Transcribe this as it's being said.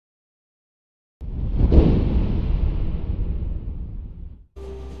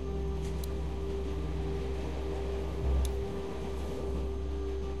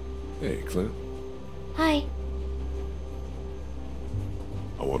Hey, Clem. Hi.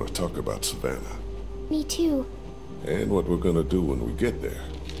 I want to talk about Savannah. Me too. And what we're gonna do when we get there.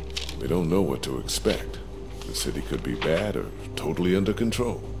 We don't know what to expect. The city could be bad or totally under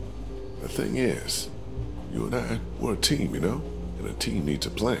control. The thing is, you and I, we're a team, you know? And a team needs a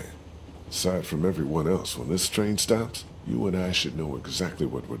plan. Aside from everyone else, when this train stops, you and I should know exactly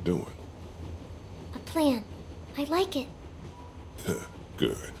what we're doing. A plan. I like it.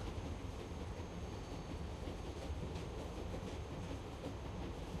 Good.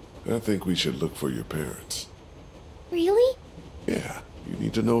 I think we should look for your parents. Really? Yeah, you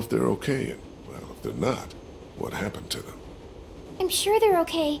need to know if they're okay, and, well, if they're not, what happened to them. I'm sure they're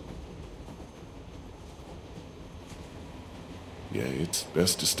okay. Yeah, it's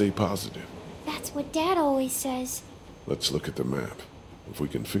best to stay positive. That's what Dad always says. Let's look at the map. If we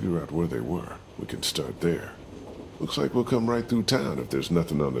can figure out where they were, we can start there. Looks like we'll come right through town if there's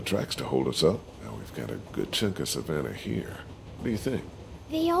nothing on the tracks to hold us up. Now we've got a good chunk of Savannah here. What do you think?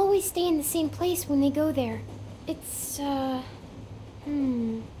 They always stay in the same place when they go there. It's, Hey,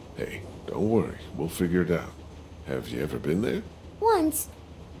 don't worry. We'll figure it out. Have you ever been there? Once.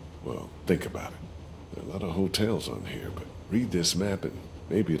 Well, think about it. There are a lot of hotels on here, but read this map and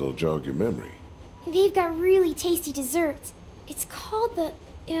maybe it'll jog your memory. They've got really tasty desserts. It's called the,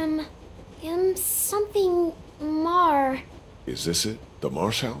 something Mar. Is this it? The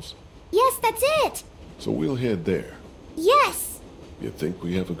Marsh House? Yes, that's it! So we'll head there. Yes! You think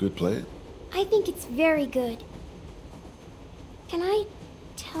we have a good plan? I think it's very good. Can I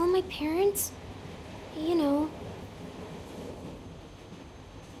tell my parents? You know.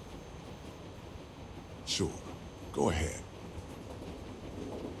 Sure. Go ahead.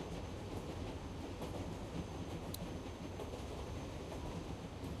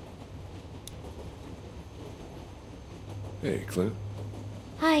 Hey, Clint.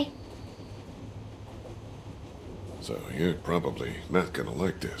 Hi. So you're probably not gonna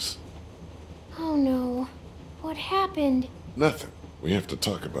like this. Oh no. What happened? Nothing. We have to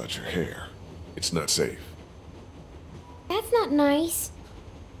talk about your hair. It's not safe. That's not nice.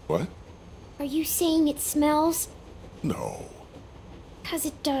 What? Are you saying it smells? No. 'Cause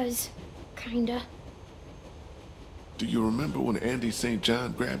it does. Kinda. Do you remember when Andy St.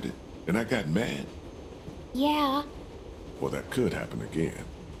 John grabbed it and I got mad? Yeah. Well, that could happen again.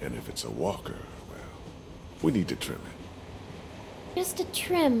 And if it's a walker, well, we need to trim it. Just a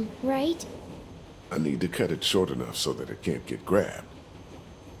trim, right? I need to cut it short enough so that it can't get grabbed.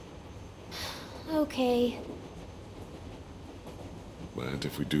 Okay. Mind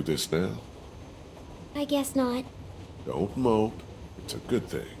if we do this now? I guess not. Don't mope. It's a good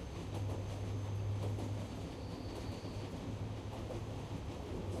thing.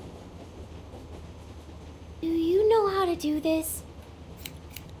 Do you know how to do this?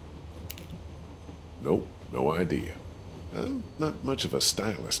 Nope, no idea. I'm not much of a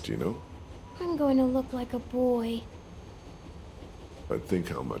stylist, you know? I'm going to look like a boy. But think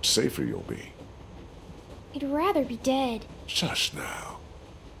how much safer you'll be. I'd rather be dead. Shush now.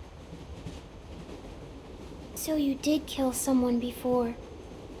 So you did kill someone before.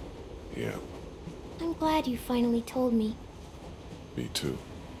 Yeah, I'm glad you finally told me. me too.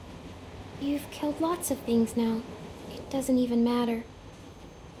 You've killed lots of things now. It doesn't even matter.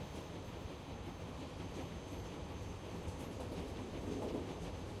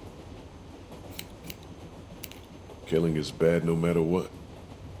 Killing is bad no matter what.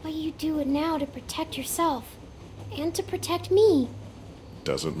 But you do it now to protect yourself. And to protect me.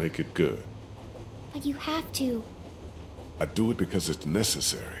 Doesn't make it good. But you have to. I do it because it's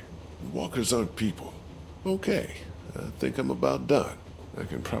necessary. Walkers aren't people. Okay, I think I'm about done. I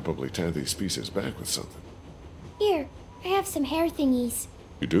can probably tie these pieces back with something. Here, I have some hair thingies.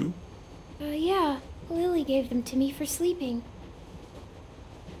 You do? Yeah. Lily gave them to me for sleeping.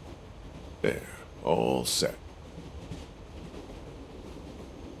 There, all set.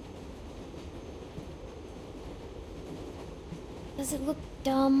 Does it look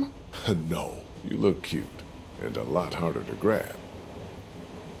dumb? No, you look cute, and a lot harder to grab.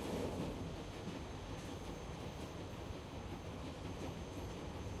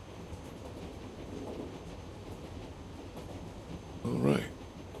 All right.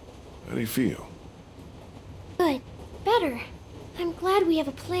 How do you feel? Good. Better. I'm glad we have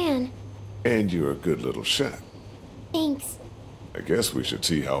a plan. And you're a good little shot. Thanks. I guess we should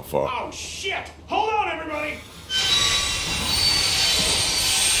see how far. Oh, shit! Hold on, everybody!